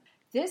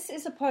This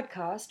is a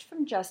podcast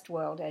from Just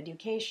World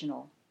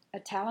Educational, a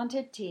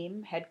talented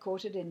team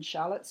headquartered in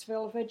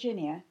Charlottesville,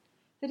 Virginia,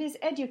 that is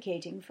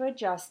educating for a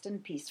just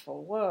and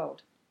peaceful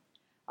world.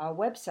 Our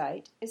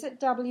website is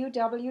at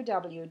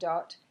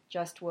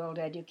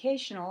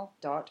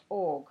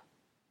www.justworldeducational.org.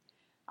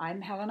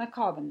 I'm Helena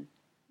Cobban,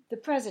 the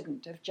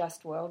president of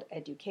Just World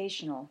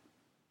Educational.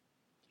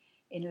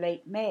 In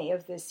late May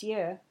of this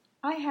year,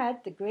 I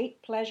had the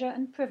great pleasure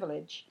and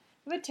privilege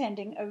of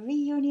attending a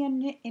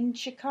reunion in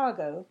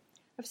Chicago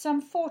of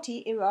some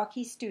 40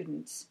 Iraqi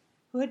students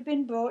who had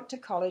been brought to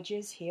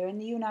colleges here in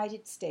the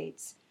United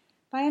States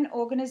by an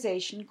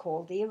organization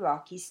called the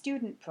Iraqi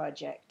Student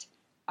Project,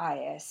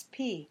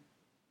 ISP.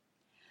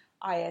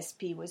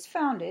 ISP was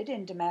founded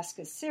in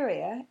Damascus,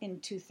 Syria in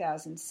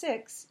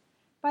 2006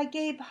 by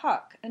Gabe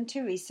Huck and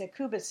Teresa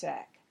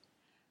Kubasak,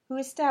 who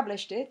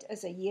established it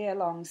as a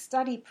year-long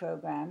study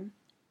program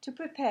to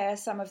prepare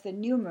some of the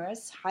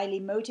numerous, highly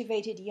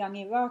motivated young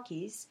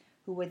Iraqis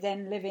who were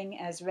then living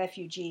as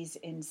refugees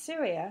in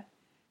Syria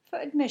for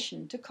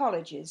admission to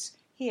colleges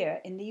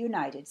here in the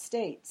United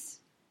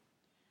States.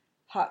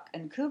 Huck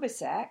and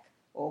Kubasak,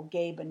 or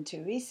Gabe and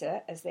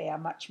Teresa as they are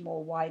much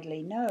more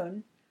widely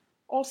known,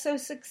 also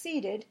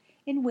succeeded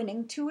in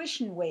winning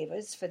tuition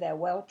waivers for their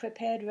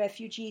well-prepared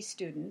refugee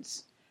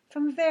students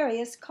from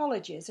various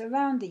colleges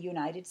around the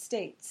United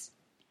States,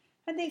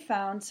 and they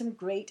found some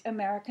great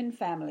American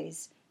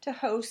families to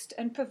host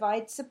and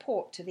provide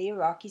support to the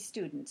Iraqi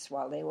students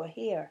while they were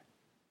here.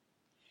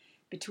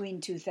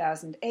 Between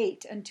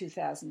 2008 and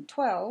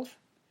 2012,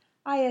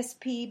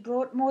 ISP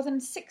brought more than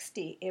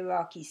 60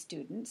 Iraqi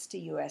students to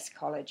U.S.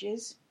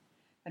 colleges,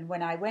 and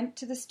when I went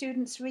to the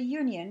students'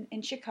 reunion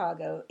in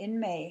Chicago in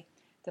May,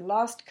 the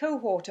last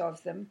cohort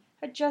of them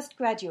had just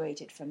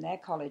graduated from their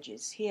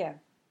colleges here.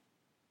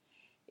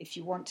 If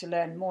you want to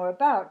learn more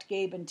about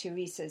Gabe and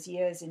Teresa's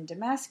years in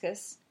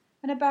Damascus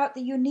and about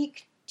the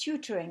unique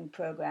tutoring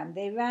program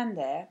they ran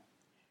there,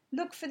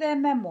 look for their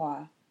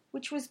memoir,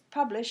 which was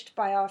published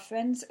by our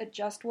friends at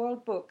Just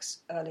World Books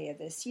earlier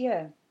this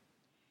year.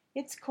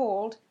 It's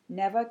called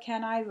Never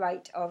Can I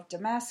Write of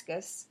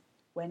Damascus,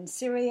 When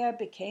Syria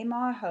Became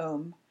Our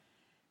Home,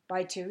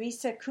 by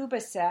Teresa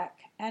Kubasak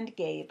and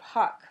Gabe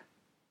Huck.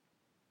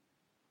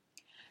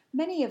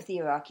 Many of the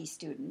Iraqi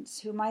students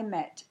whom I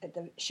met at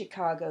the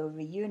Chicago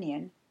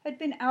reunion had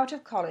been out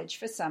of college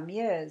for some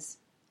years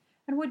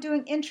and were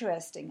doing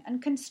interesting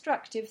and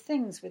constructive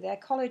things with their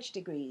college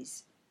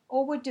degrees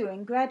or were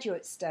doing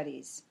graduate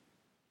studies.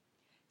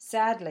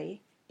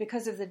 Sadly,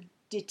 because of the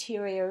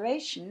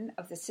deterioration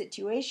of the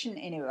situation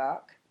in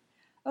Iraq,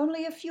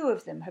 only a few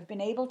of them have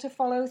been able to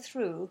follow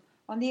through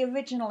on the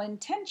original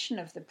intention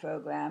of the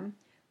program,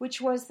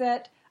 which was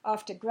that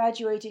after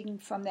graduating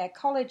from their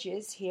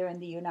colleges here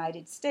in the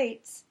United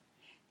States,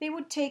 they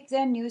would take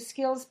their new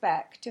skills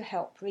back to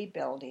help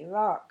rebuild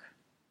Iraq.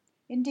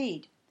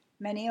 Indeed,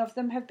 many of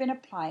them have been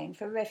applying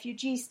for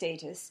refugee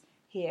status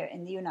here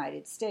in the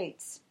United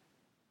States.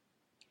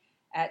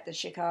 At the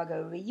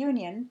Chicago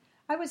reunion,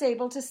 I was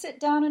able to sit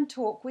down and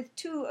talk with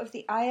two of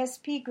the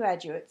ISP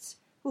graduates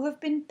who have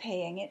been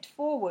paying it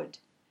forward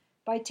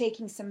by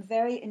taking some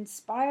very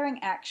inspiring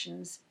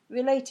actions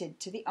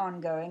related to the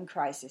ongoing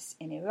crisis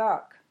in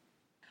Iraq.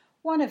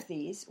 One of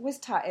these was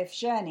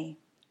Taif Jani,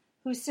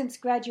 who since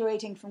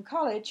graduating from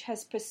college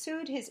has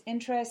pursued his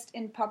interest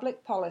in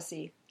public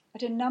policy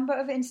at a number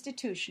of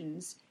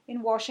institutions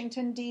in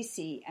Washington,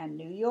 D.C. and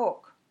New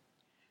York.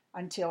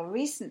 Until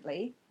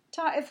recently,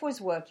 Taif was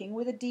working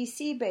with a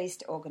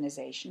D.C.-based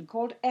organization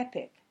called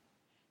EPIC,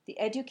 the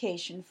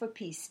Education for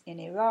Peace in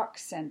Iraq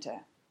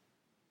Center.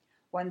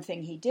 One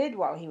thing he did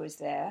while he was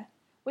there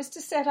was to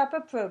set up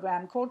a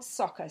program called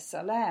Soccer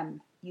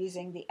Salam,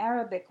 using the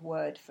Arabic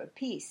word for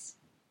peace.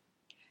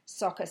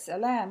 Soccer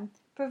Salam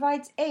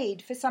provides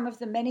aid for some of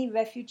the many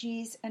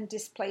refugees and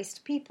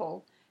displaced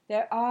people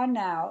there are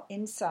now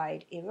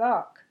inside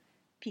Iraq,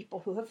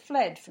 people who have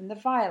fled from the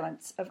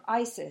violence of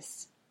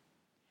ISIS.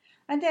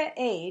 And their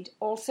aid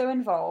also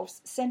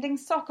involves sending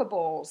soccer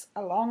balls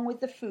along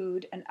with the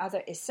food and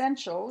other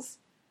essentials,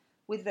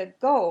 with the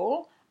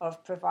goal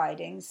of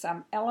providing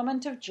some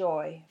element of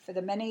joy for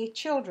the many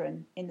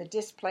children in the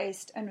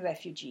displaced and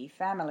refugee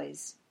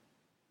families.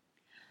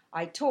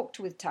 I talked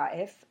with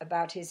Taif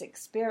about his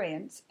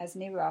experience as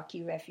an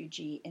Iraqi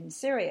refugee in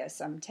Syria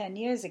some 10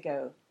 years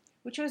ago,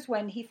 which was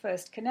when he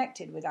first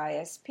connected with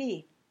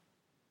ISP.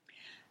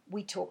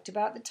 We talked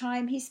about the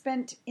time he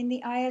spent in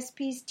the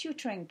ISP's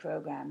tutoring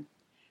program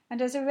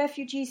and as a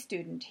refugee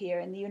student here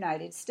in the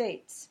United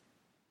States,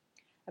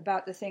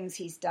 about the things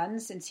he's done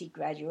since he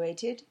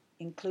graduated,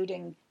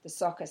 including the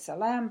Soccer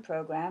Salam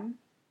program,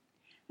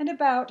 and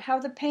about how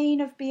the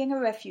pain of being a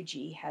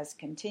refugee has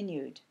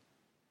continued.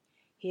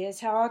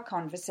 Here's how our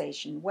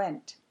conversation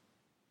went.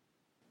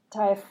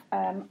 Taif,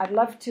 I'd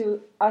love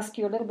to ask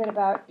you a little bit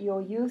about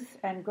your youth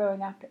and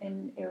growing up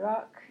in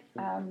Iraq,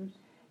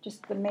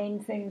 just the main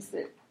things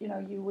that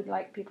you would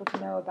like people to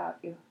know about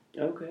you.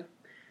 Okay.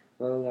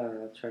 Well,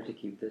 I'll try to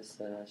keep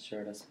this as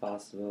short as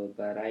possible,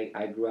 but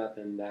I grew up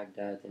in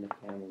Baghdad in a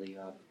family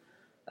of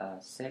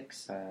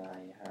 6.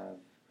 I have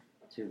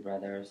two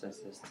brothers, a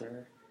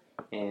sister,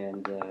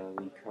 and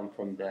we come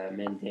from the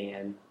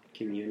Mendaean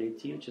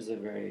community, which is a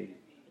very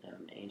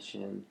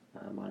ancient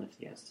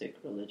monotheistic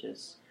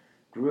religious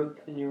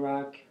group in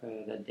Iraq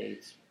that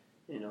dates,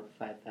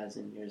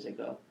 5,000 years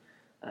ago.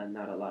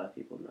 Not a lot of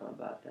people know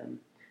about them.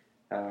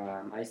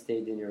 I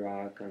stayed in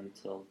Iraq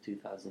until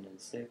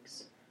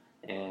 2006,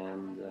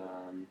 and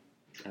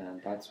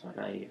that's when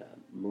I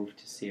moved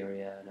to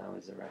Syria, and I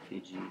was a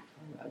refugee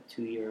for about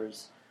 2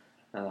 years.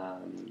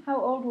 How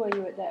old were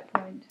you at that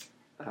point?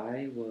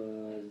 I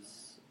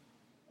was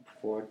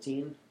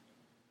 14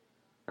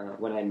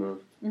 when I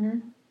moved, Mm-hmm.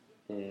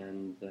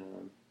 and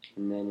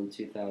then in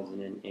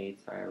 2008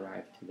 I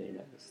arrived to the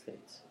United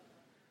States.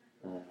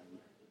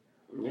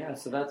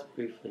 So that's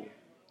briefly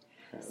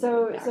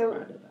So background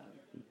about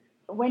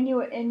it. when you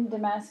were in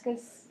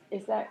Damascus,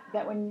 is that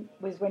when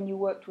you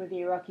worked with the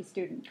Iraqi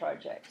Student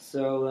Project?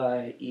 So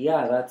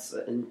that's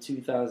in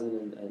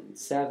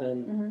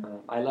 2007. Mm-hmm.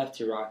 I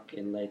left Iraq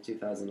in late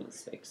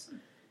 2006,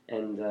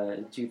 and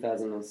in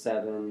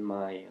 2007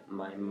 my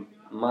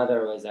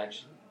mother was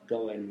actually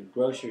going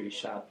grocery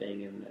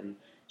shopping, and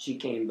she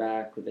came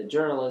back with a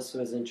journalist who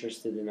was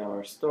interested in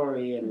our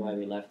story and why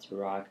we left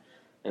Iraq.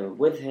 And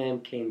with him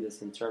came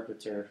this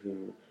interpreter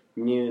who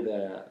knew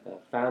the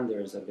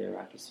founders of the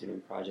Iraqi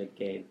Student Project,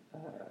 Gabe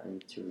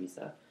and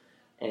Teresa.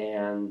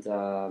 And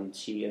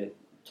she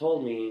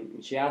told me,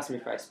 she asked me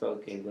if I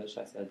spoke English.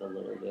 I said a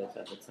little bit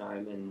at the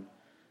time.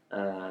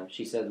 And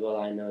she said, well,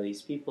 I know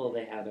these people.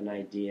 They have an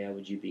idea.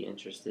 Would you be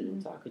interested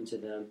in talking to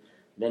them?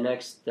 The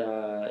next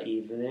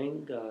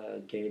evening,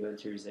 Gabe and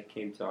Teresa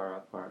came to our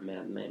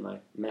apartment,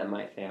 met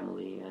my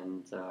family,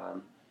 and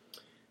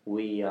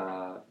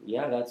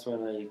that's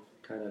when I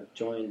kind of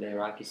joined the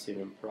Iraqi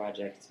Student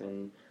Project.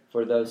 And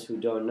for those who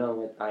don't know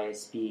what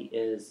ISP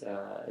is,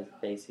 it's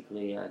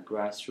basically a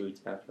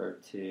grassroots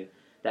effort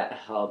that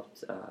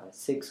helped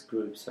 6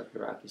 groups of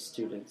Iraqi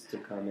students to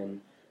come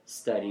and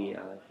study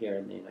here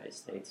in the United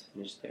States,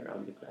 finish their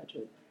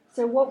undergraduate.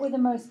 So what were the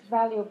most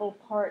valuable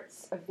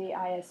parts of the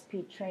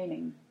ISP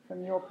training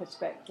from your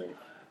perspective?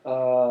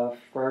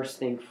 First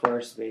thing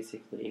first,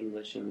 basically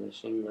English,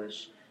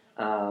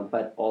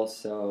 but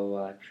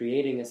also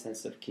creating a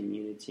sense of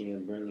community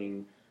and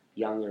bringing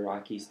young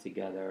Iraqis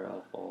together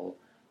of all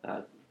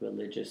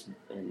religious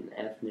and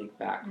ethnic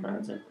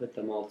backgrounds, and put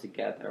them all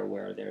together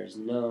where there's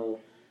no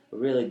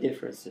really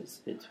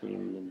differences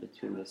between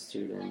the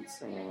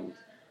students, and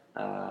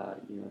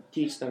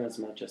teach them as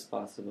much as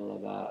possible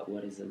about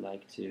what is it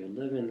like to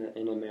live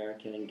in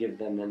America, and give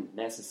them the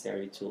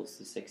necessary tools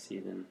to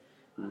succeed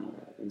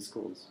in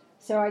schools.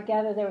 So I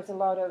gather there was a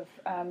lot of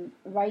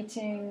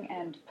writing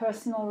and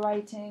personal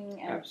writing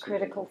and Absolutely.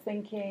 Critical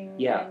thinking.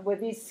 Yeah. And were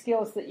these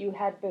skills that you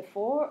had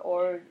before,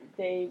 or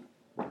they?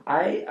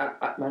 I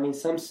mean,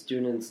 some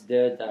students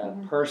did.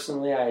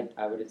 Personally,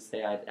 I would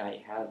say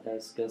I had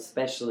those skills,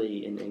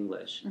 especially in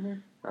English.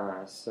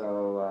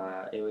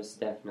 So it was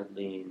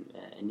definitely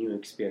a new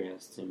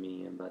experience to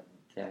me. But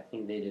I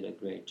think they did a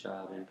great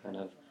job in kind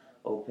of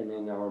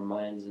opening our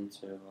minds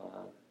into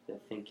the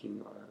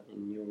thinking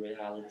in new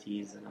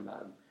realities and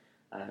about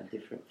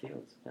different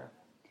fields. Yeah.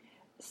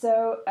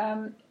 So,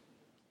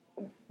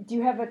 do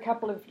you have a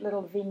couple of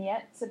little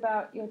vignettes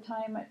about your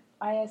time at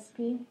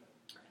ISP?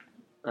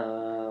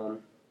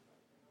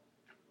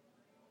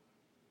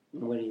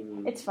 What do you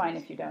mean? It's fine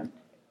if you don't.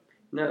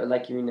 No,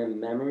 like you mean the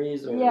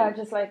memories? Or? Yeah,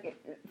 just like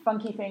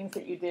funky things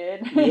that you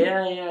did.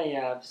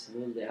 Yeah,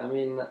 absolutely. I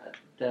mean,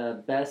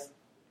 the best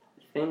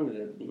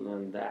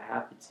thing that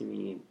happened to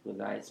me with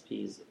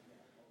ISP is,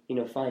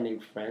 finding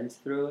friends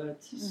through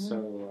it.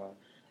 So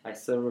I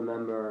still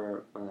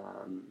remember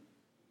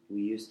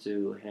we used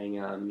to hang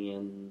out, me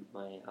and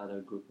my other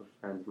group of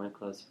friends, my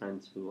close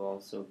friends who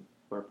also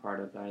were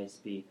part of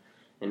ISP.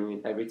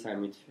 And every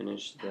time we'd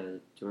finish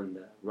doing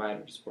the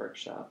writer's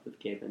workshop with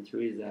Gabe and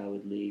Teresa, I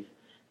would leave,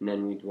 and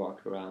then we'd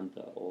walk around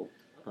the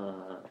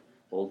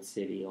old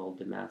city, old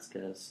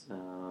Damascus.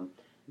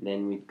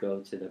 Then we'd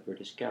go to the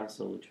British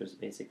Council, which was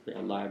basically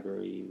a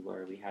library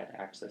where we had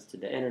access to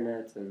the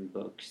internet and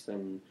books,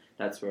 and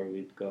that's where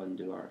we'd go and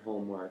do our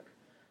homework.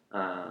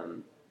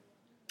 And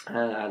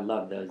I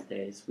love those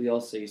days. We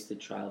also used to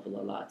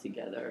travel a lot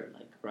together,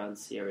 like around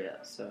Syria.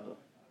 So,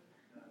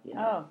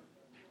 yeah. Oh.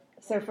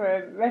 So for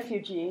a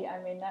refugee,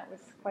 I mean, that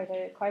was quite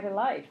a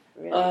life,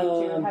 really,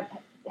 to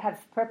have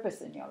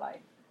purpose in your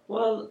life.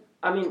 Well,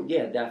 I mean,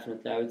 yeah,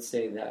 definitely. I would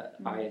say that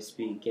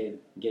ISP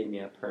gave me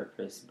a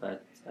purpose,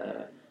 but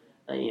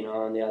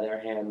on the other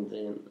hand,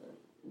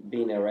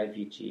 being a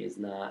refugee is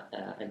not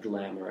a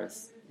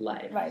glamorous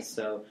life. Right.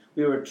 So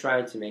we were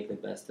trying to make the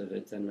best of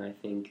it, and I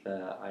think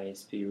the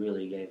ISP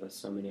really gave us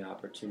so many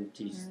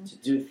opportunities to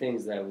do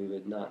things that we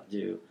would not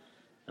do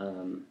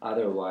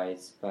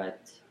otherwise,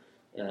 but.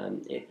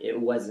 It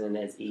wasn't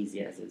as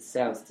easy as it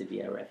sounds to be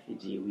a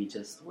refugee. We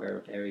just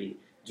were very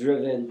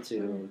driven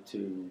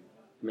to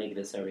make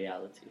this a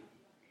reality.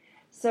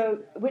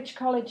 So, which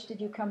college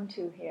did you come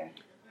to here?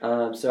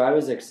 So I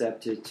was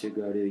accepted to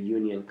go to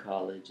Union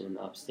College in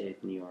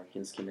upstate New York,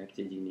 in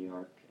Schenectady, New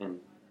York, and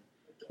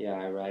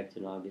I arrived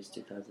in August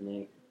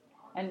 2008.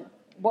 And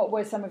what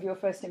were some of your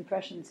first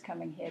impressions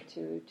coming here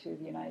to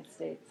the United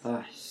States?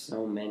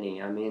 So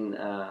many. I mean,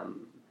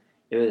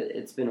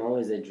 it's been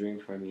always a dream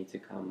for me to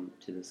come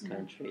to this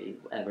country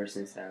ever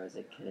since I was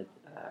a kid.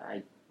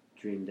 I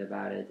dreamed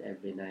about it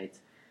every night.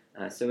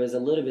 So it was a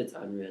little bit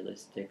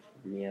unrealistic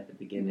for me at the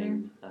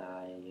beginning.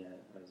 I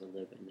was a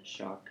little bit in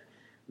shock.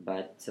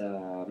 But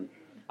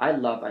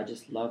I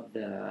just love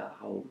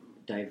how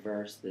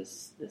diverse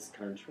this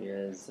country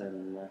is,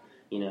 and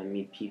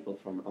meet people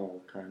from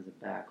all kinds of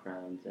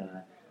backgrounds.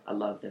 I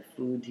love the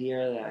food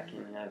here, that I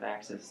can have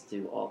access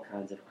to all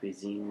kinds of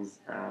cuisines.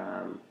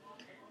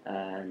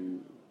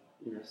 And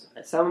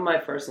some of my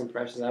first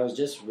impressions, I was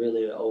just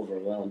really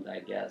overwhelmed, I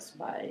guess,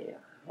 by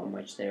how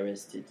much there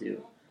is to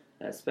do,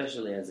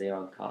 especially as a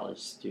young college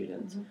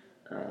student.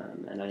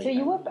 So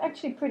you were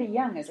actually pretty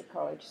young as a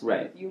college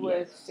student. Right. You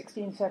were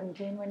 16,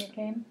 17 when you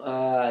came?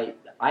 I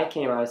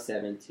came, I was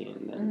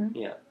 17 then,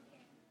 yeah.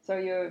 So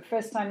your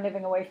first time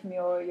living away from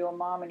your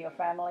mom and your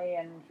family,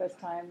 and first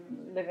time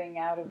living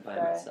out of... By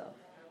myself.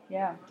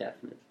 Yeah.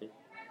 Definitely.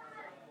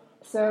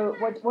 So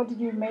what did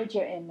you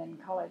major in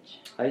college?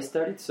 I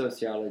studied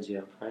sociology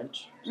and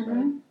French, so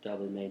I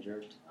double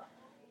majored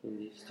in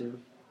these two.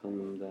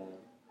 And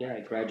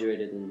I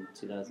graduated in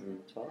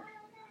 2012.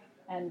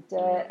 And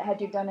had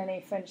you done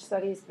any French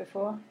studies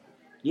before?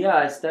 Yeah,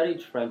 I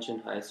studied French in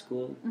high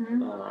school.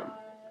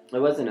 It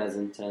wasn't as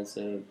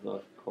intensive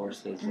of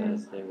courses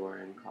as they were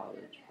in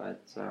college,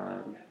 but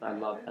I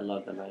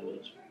love the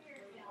language.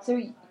 So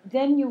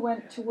then you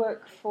went to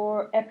work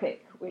for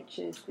EPIC, which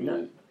is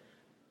the...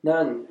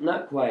 No,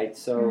 not quite.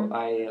 So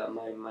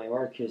my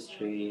work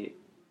history,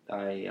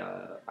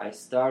 I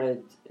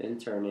started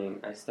interning.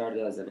 I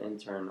started as an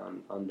intern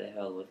on the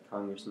Hill with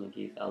Congressman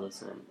Keith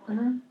Ellison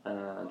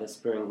the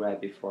spring right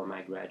before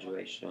my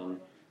graduation,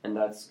 and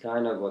that's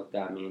kind of what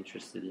got me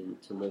interested in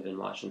to live in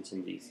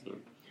Washington D.C.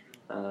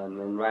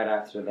 And right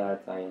after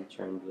that, I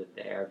interned with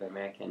the Arab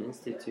American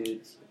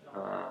Institute,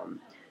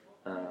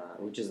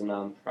 which is a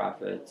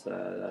nonprofit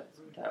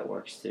that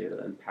works to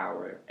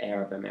empower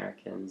Arab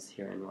Americans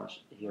here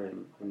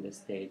in the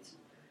States.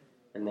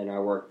 And then I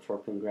worked for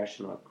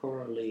Congressional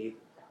Quarterly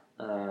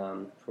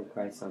for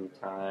quite some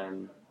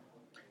time.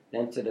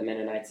 Then to the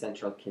Mennonite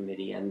Central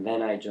Committee, and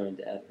then I joined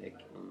EPIC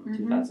in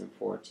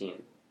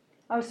 2014.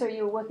 Oh, so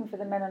you were working for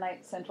the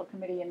Mennonite Central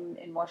Committee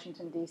in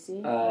Washington,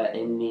 D.C.?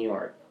 In New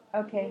York.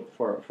 Okay.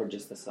 For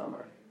just the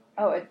summer.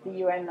 Oh, at the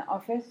UN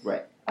office?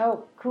 Right.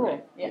 Oh, cool.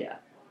 Right. Yeah.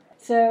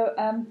 So,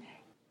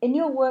 in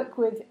your work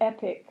with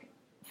EPIC,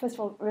 first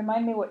of all,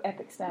 remind me what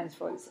EPIC stands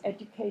for. It's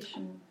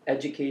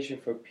Education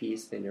for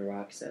Peace in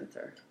Iraq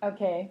Center.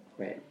 Okay.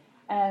 Right.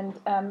 And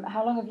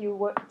how long did you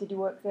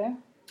work there?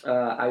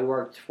 I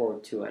worked for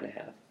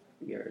 2.5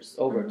 years,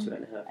 over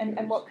 2.5 years.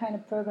 And what kind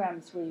of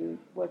programs were you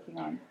working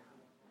on?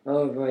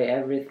 Oh boy,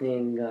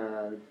 everything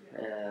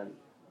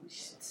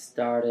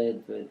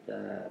started with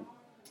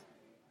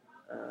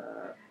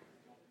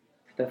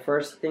the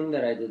first thing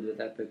that I did with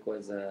EPIC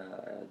was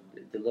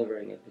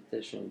delivering a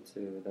petition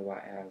to the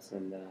White House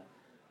and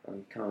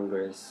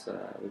Congress,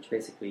 which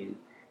basically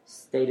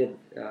stated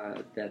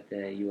that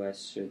the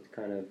U.S. should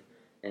kind of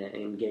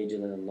engage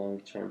in a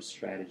long-term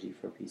strategy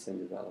for peace and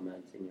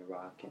development in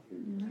Iraq.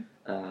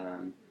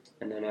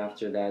 And then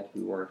after that,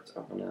 we worked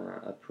on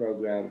a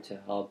program to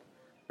help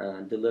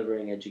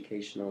delivering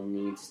educational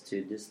needs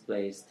to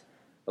displaced.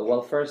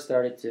 First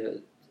started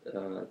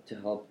to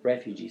help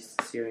refugees,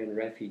 Syrian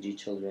refugee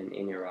children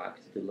in Iraq,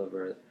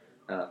 to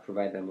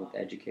provide them with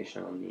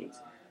educational needs.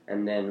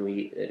 And then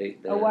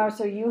oh wow!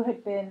 So you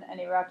had been an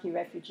Iraqi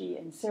refugee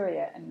in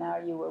Syria, and now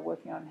you were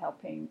working on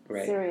helping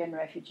Syrian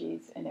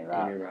refugees in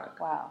Iraq.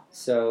 Wow!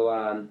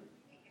 So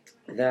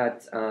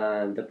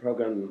the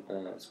program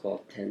is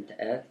called 10th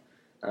Ed,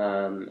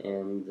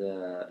 and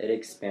it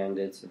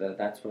expanded. So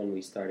that's when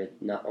we started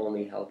not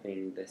only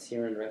helping the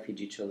Syrian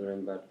refugee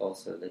children, but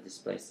also the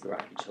displaced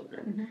Iraqi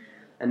children.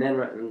 And then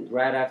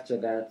right after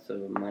that,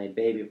 so my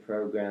baby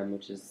program,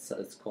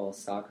 it's called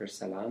Soccer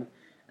Salam.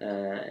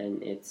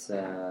 And it's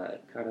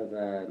kind of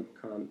a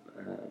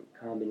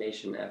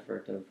combination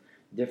effort of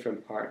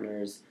different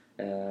partners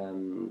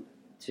to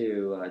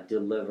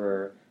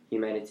deliver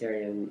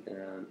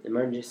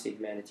emergency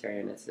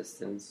humanitarian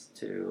assistance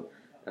to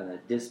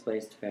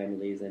displaced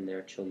families and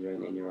their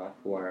children in Iraq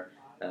who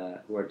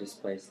are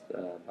displaced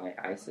by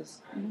ISIS.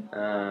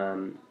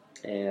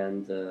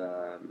 And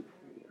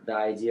the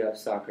idea of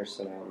Soccer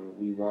Salam,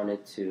 we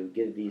wanted to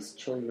give these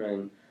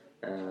children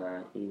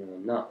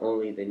not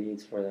only the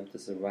needs for them to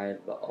survive,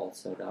 but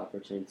also the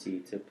opportunity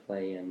to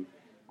play and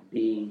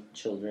be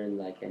children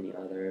like any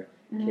other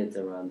kids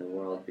around the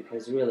world.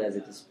 Because really, as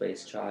a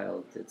displaced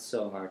child, it's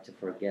so hard to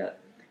forget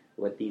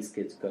what these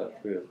kids go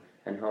through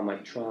and how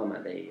much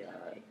trauma they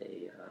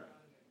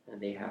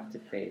have to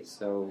face.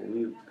 So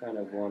we kind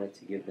of wanted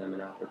to give them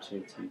an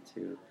opportunity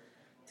to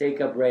take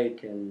a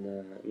break and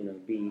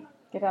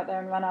get out there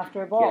and run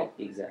after a ball.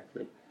 Yeah,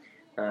 exactly.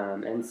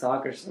 And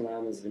Soccer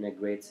Salam has been a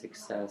great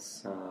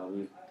success.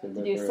 We've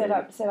delivered... Did you set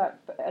up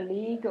a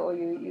league, or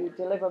you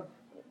deliver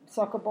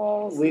soccer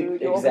balls, We you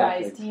exactly.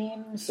 organize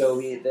teams. So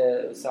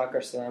the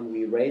Soccer Salam,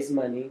 we raise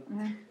money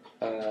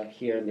Mm-hmm.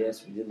 here in the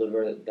US. We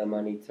deliver the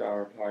money to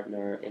our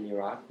partner in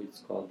Iraq, which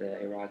is called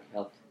the Iraq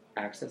Health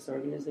Access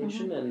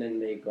Organization, Mm-hmm. and then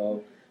they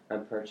go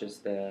and purchase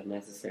the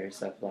necessary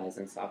supplies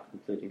and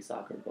including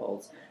soccer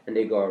balls, and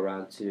they go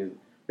around to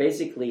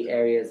basically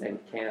areas and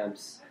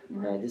camps,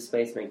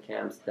 displacement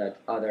camps that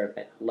other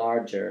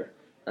larger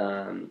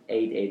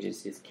aid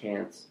agencies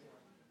can't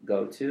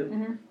go to,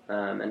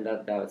 and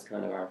that was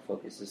kind of our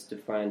focus, is to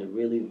find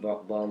really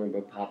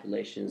vulnerable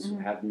populations who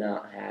have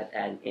not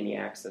had any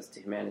access to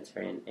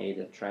humanitarian aid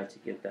and try to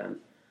give them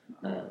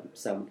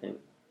something.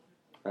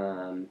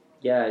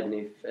 Yeah, and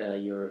if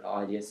your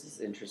audience is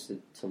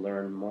interested to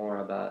learn more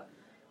about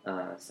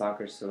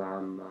Soccer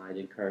Salam, I'd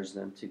encourage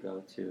them to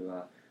go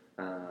to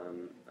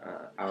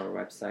our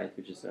website,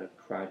 which is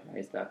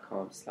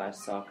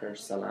crowdrise.com/Soccer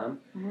Salam.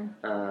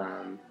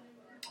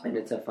 And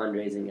it's a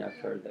fundraising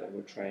effort that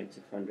we're trying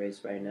to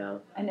fundraise right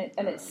now. And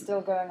it's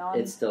still going on?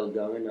 It's still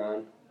going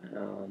on.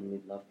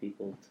 We'd love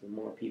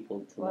more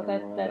people to learn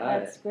more about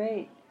that's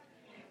great.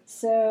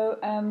 So,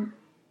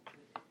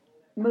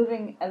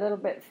 moving a little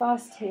bit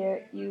fast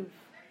here, you've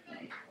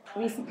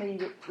recently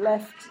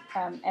left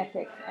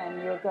EPIC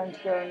and you're going to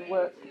go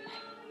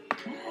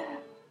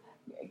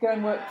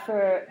and work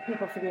for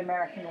People for the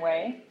American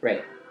Way.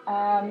 Right.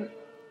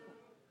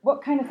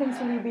 What kind of things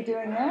will you be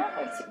doing there?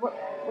 What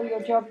will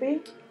your job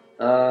be?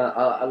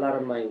 A lot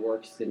of my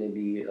work is going to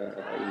be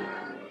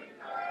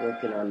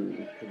working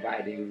on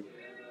providing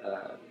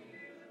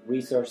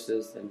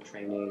resources and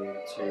training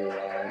to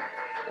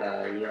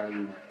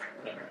young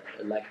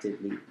elected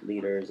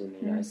leaders in the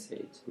United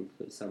States.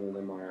 Some of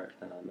them are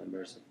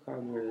members of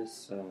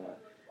Congress,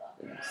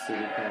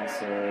 city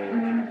council,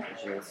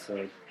 officials.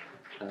 So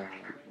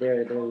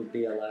there will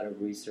be a lot of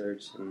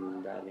research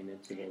and diving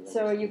into the.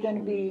 So are you going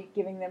to be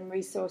giving them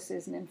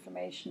resources and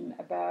information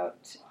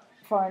about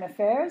foreign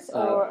affairs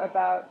or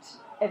about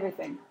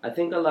everything? I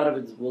think a lot of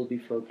it will be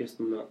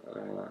focused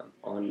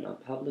on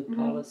public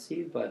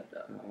policy, but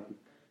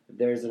if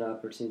there's an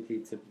opportunity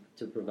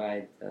to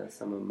provide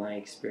some of my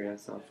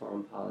experience on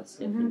foreign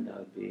policy, I think that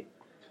would be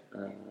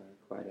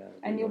quite a...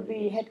 And you'll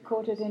be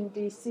headquartered in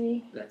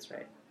D.C.? That's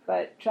right.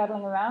 But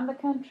traveling around the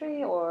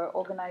country or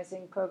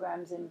organizing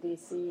programs in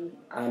D.C.?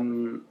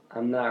 I'm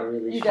not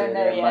really you sure. You don't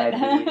know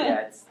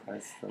yet.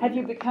 Might be, Have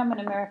you become an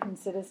American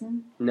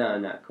citizen? No,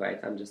 not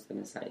quite. I'm just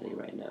an asylee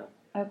right now.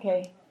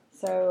 Okay.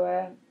 So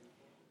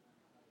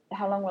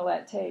how long will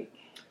that take?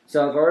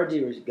 So I've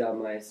already got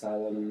my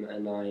asylum,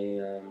 and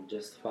I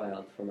just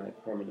filed for my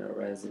permanent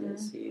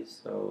residency.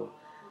 So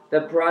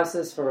the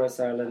process for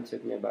asylum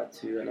took me about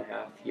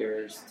 2.5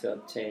 years to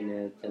obtain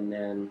it, and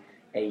then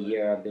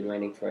I've been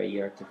waiting for a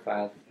year to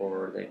file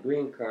for the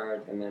green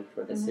card, and then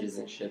for the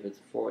citizenship it's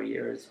 4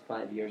 years,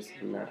 5 years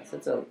from now. So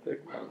it's a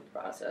pretty long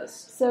process.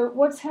 So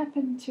what's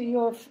happened to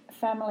your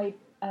family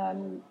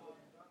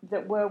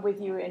that were with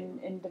you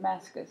in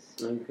Damascus?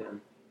 Okay.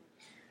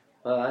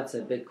 Well, that's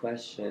a big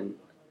question.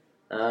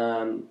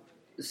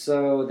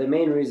 So the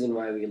main reason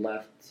why we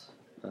left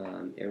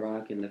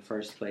Iraq in the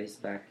first place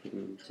back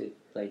in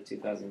late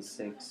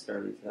 2006,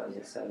 early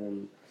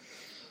 2007,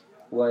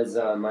 was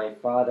my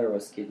father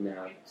was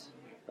kidnapped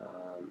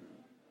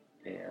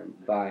and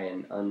by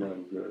an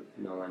unknown group.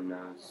 No one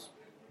knows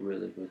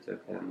really who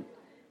took him.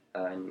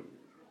 And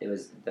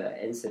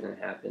the incident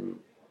happened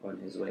on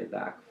his way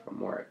back from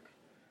work.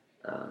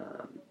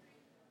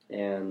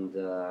 And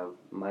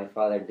my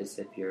father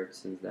disappeared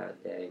since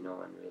that day. No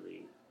one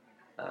really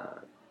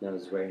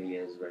knows where he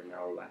is right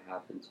now or what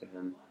happened to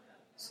him.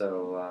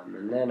 So,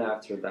 and then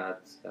after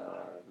that,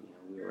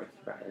 we were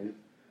threatened.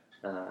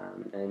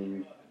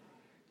 And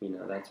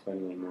that's when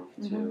we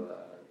moved to,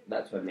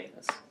 that's what made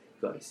us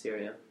go to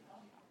Syria.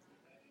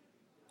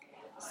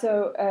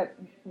 So,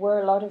 were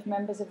a lot of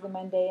members of the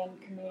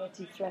Mandaean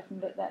community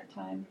threatened at that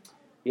time?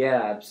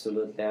 Yeah,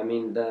 absolutely. I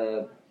mean,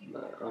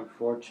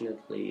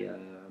 unfortunately,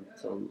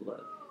 till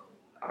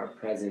our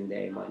present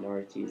day,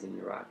 minorities in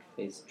Iraq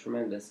face a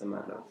tremendous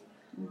amount of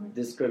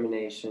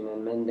discrimination,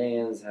 and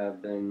Mandaeans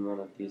have been one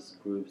of these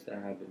groups that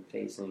have been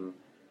facing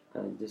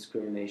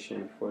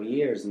discrimination for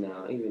years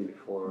now, even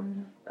before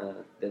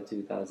the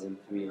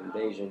 2003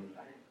 invasion.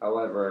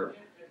 However,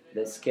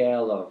 the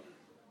scale of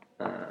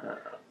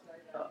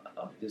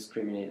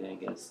discriminating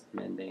against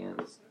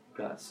Mandaeans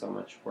got so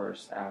much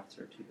worse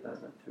after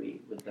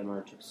 2003 with the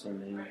emergence of so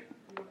many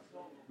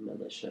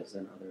militias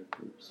and other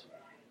groups.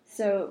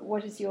 So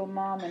what is your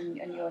mom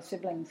and your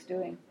siblings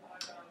doing?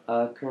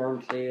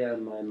 Currently,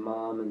 my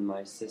mom and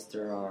my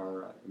sister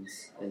are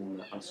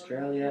in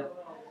Australia.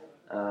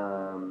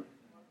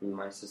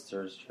 My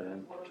sister is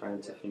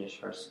trying to finish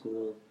her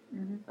school,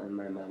 and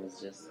my mom is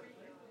just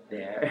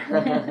there.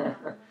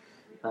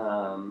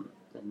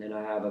 And then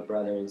I have a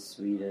brother in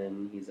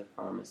Sweden. He's a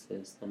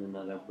pharmacist, and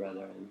another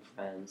brother in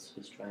France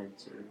who's trying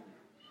to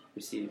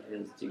receive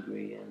his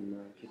degree in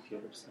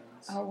computer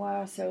science. Oh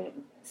wow! So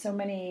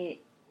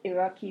many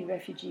Iraqi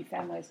refugee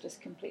families just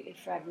completely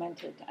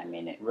fragmented. I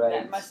mean,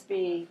 Right. That must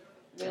be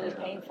really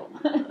painful.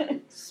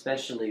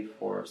 Especially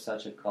for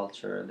such a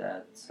culture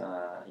that,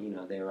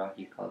 the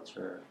Iraqi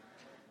culture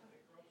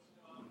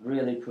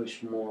really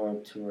push more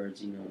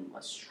towards,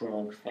 a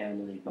strong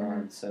family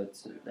bond. So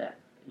it's that,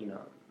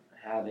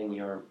 having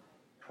your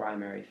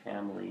primary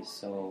family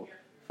so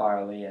far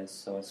away and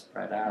so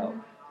spread out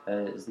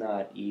is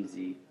not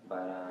easy.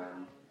 But,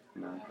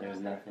 there's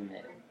nothing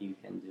that you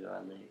can do.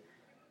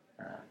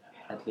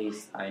 At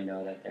least I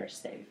know that they're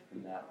safe,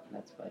 and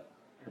that's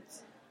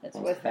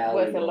worth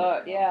valuable. A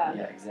lot, yeah.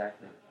 Yeah,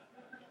 exactly.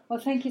 Well,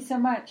 thank you so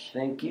much.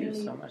 Thank you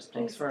so much.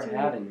 Thanks for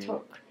having me.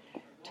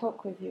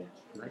 Talk with you.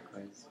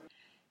 Likewise.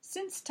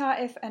 Since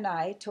Taif and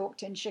I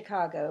talked in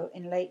Chicago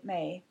in late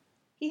May,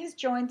 he has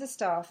joined the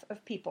staff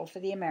of People for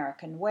the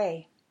American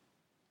Way.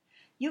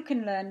 You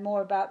can learn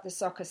more about the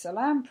Soccer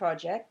Salam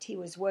project he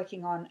was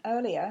working on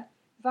earlier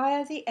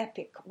via the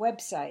EPIC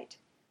website,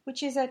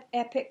 which is at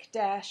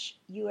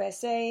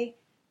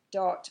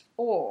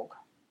epic-usa.org.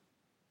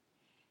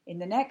 In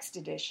the next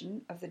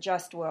edition of the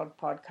Just World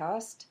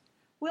podcast,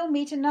 we'll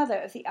meet another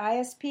of the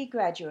ISP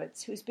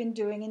graduates who's been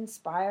doing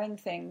inspiring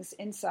things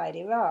inside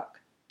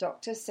Iraq,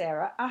 Dr.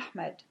 Sarah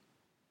Ahmed.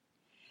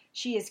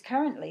 She is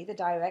currently the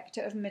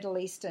Director of Middle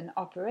Eastern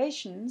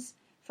Operations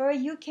for a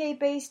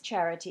UK-based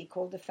charity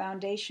called the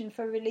Foundation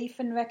for Relief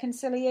and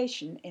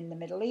Reconciliation in the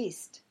Middle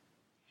East.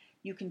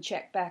 You can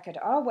check back at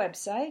our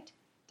website,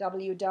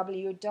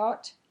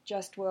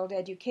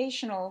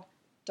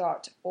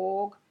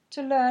 www.justworldeducational.org,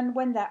 to learn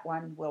when that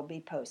one will be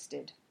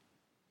posted.